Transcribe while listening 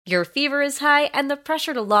Your fever is high, and the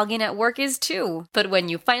pressure to log in at work is too. But when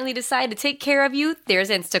you finally decide to take care of you, there's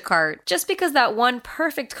Instacart. Just because that one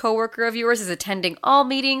perfect coworker of yours is attending all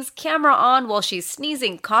meetings, camera on while she's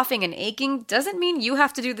sneezing, coughing, and aching, doesn't mean you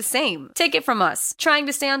have to do the same. Take it from us. Trying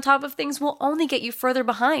to stay on top of things will only get you further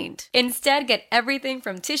behind. Instead, get everything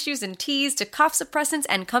from tissues and teas to cough suppressants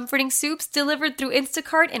and comforting soups delivered through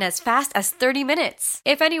Instacart in as fast as 30 minutes.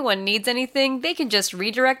 If anyone needs anything, they can just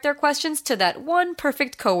redirect their questions to that one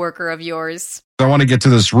perfect coworker of yours. I want to get to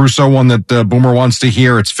this Russo one that Boomer wants to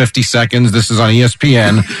hear. It's 50 seconds. This is on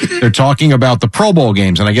ESPN. They're talking about the Pro Bowl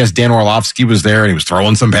games, and I guess Dan ORLOVSKY was there, and he was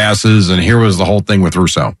throwing some passes, and here was the whole thing with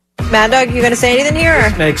Russo. Mad Dog, you going to say anything here?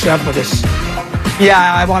 Or? Makes up for this. Yeah,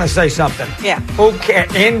 I want to say something. Yeah. Who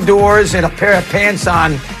cares? Indoors in a pair of pants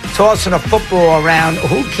on, tossing a football around.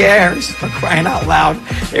 Who cares? For crying out loud.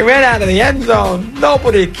 He ran out of the end zone.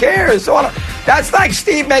 Nobody cares. That's like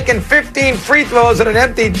Steve making 15 free throws at an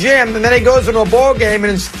empty gym, and then he goes into a ball game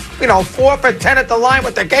and is, 4 for 10 at the line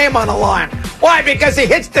with the game on the line. Why? Because he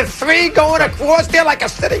hits the three going across there like a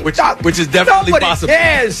sitting duck. Which is definitely Nobody possible.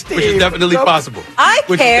 Cares, Steve. Which is definitely possible. I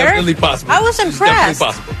Which care. is definitely possible. I was impressed. Which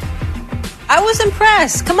is definitely possible. I was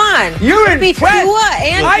impressed. Come on. You're impressed.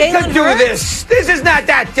 I Jalen could do Hurts? this. This is not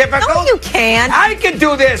that difficult. No, you can't. I can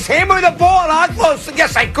do this. Hammer the ball. I'll throw.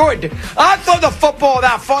 Yes, I could. I'll throw the football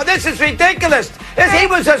that far. This is ridiculous. He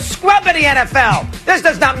was a scrub in the NFL. This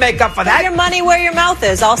does not make up for that. Put your money where your mouth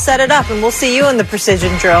is. I'll set it up, and we'll see you in the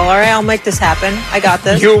precision drill. All right, I'll make this happen. I got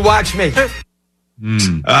this. You watch me.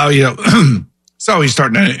 So he's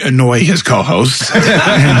starting to annoy his co-hosts.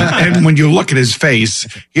 and when you look at his face,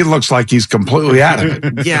 he looks like he's completely out of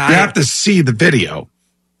it. Yeah, you have to see the video.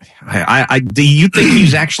 Do you think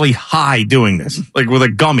he's actually high doing this? Like with a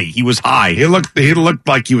gummy, he was high. He looked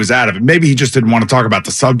like he was out of it. Maybe he just didn't want to talk about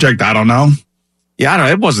the subject. I don't know. Yeah, I don't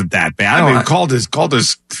know. It wasn't that bad. I mean, called his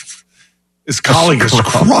colleague a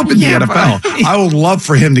scrub in the NFL. I would love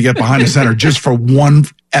for him to get behind the center just for one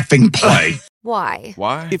effing play. Why?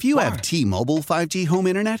 Why? If you have T-Mobile 5G home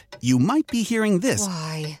internet, you might be hearing this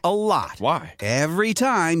Why? a lot. Why? Every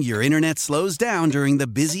time your internet slows down during the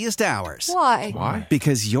busiest hours. Why? Why?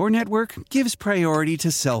 Because your network gives priority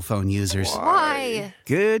to cell phone users. Why?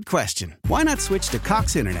 Good question. Why not switch to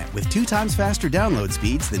Cox Internet with 2 times faster download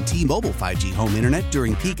speeds than T-Mobile 5G home internet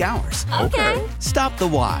during peak hours? Okay. Stop the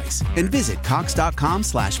whys and visit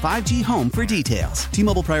cox.com/5G home for details.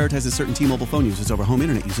 T-Mobile prioritizes certain T-Mobile phone users over home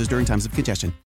internet users during times of congestion.